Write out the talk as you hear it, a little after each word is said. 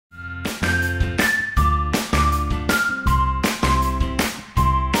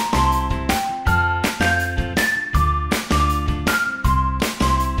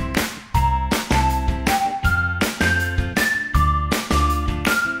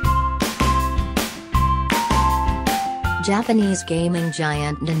Japanese gaming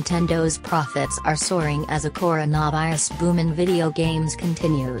giant Nintendo's profits are soaring as a coronavirus boom in video games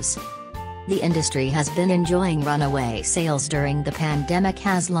continues. The industry has been enjoying runaway sales during the pandemic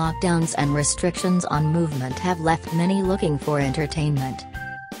as lockdowns and restrictions on movement have left many looking for entertainment.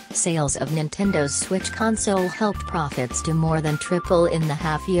 Sales of Nintendo's Switch console helped profits to more than triple in the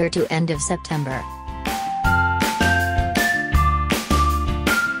half-year to end of September.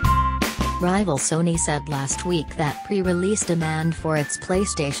 Rival Sony said last week that pre-release demand for its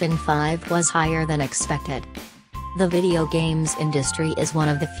PlayStation 5 was higher than expected. The video games industry is one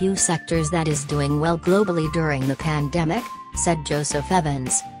of the few sectors that is doing well globally during the pandemic, said Joseph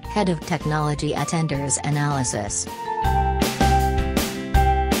Evans, head of technology at Enders Analysis.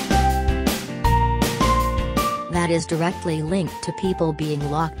 That is directly linked to people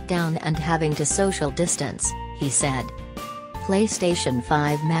being locked down and having to social distance, he said. PlayStation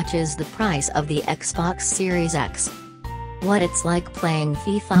 5 matches the price of the Xbox Series X. What it's like playing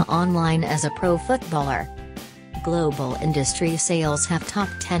FIFA online as a pro footballer. Global industry sales have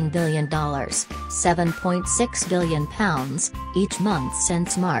topped $10 billion, £7.6 billion, each month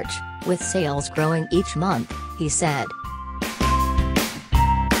since March, with sales growing each month, he said.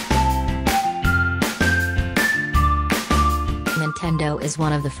 Nintendo is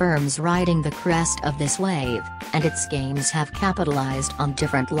one of the firms riding the crest of this wave, and its games have capitalized on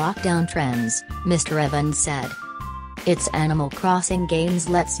different lockdown trends, Mr. Evans said. Its Animal Crossing games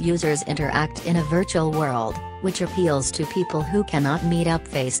lets users interact in a virtual world, which appeals to people who cannot meet up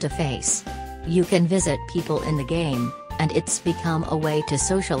face-to-face. You can visit people in the game, and it's become a way to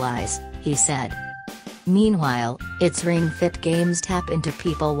socialize, he said. Meanwhile, its Ring Fit games tap into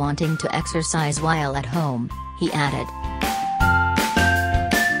people wanting to exercise while at home, he added.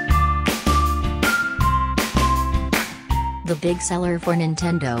 The big seller for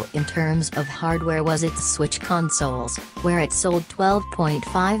Nintendo in terms of hardware was its Switch consoles, where it sold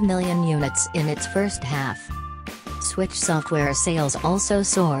 12.5 million units in its first half. Switch software sales also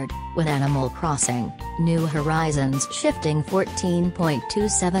soared, with Animal Crossing: New Horizons shifting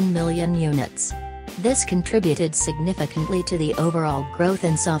 14.27 million units. This contributed significantly to the overall growth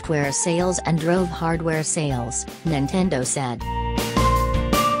in software sales and drove hardware sales, Nintendo said.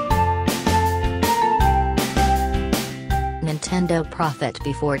 Nintendo profit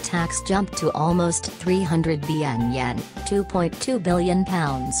before tax jumped to almost 300 billion yen, £2.2 billion,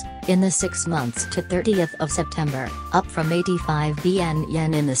 in the 6 months to 30th of September, up from 85 billion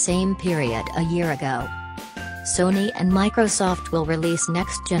yen in the same period a year ago. Sony and Microsoft will release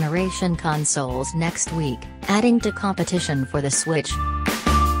next-generation consoles next week, adding to competition for the Switch.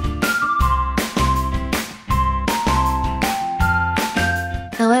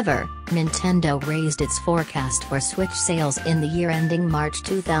 However, Nintendo raised its forecast for Switch sales in the year ending March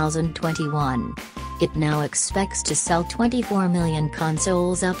 2021. It now expects to sell 24 million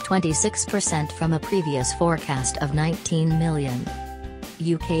consoles, up 26% from a previous forecast of 19 million.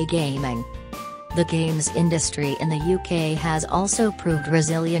 UK gaming. The games industry in the UK has also proved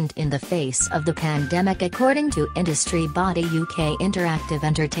resilient in the face of the pandemic, according to industry body UK Interactive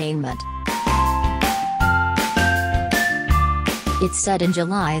Entertainment. It said in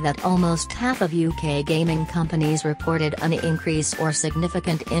July that almost half of UK gaming companies reported an increase or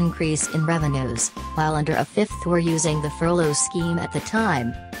significant increase in revenues, while under a fifth were using the furlough scheme at the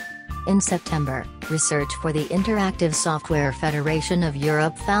time. In September, research for the Interactive Software Federation of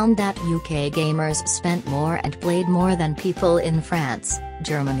Europe found that UK gamers spent more and played more than people in France,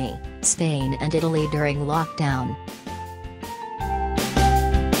 Germany, Spain and Italy during lockdown.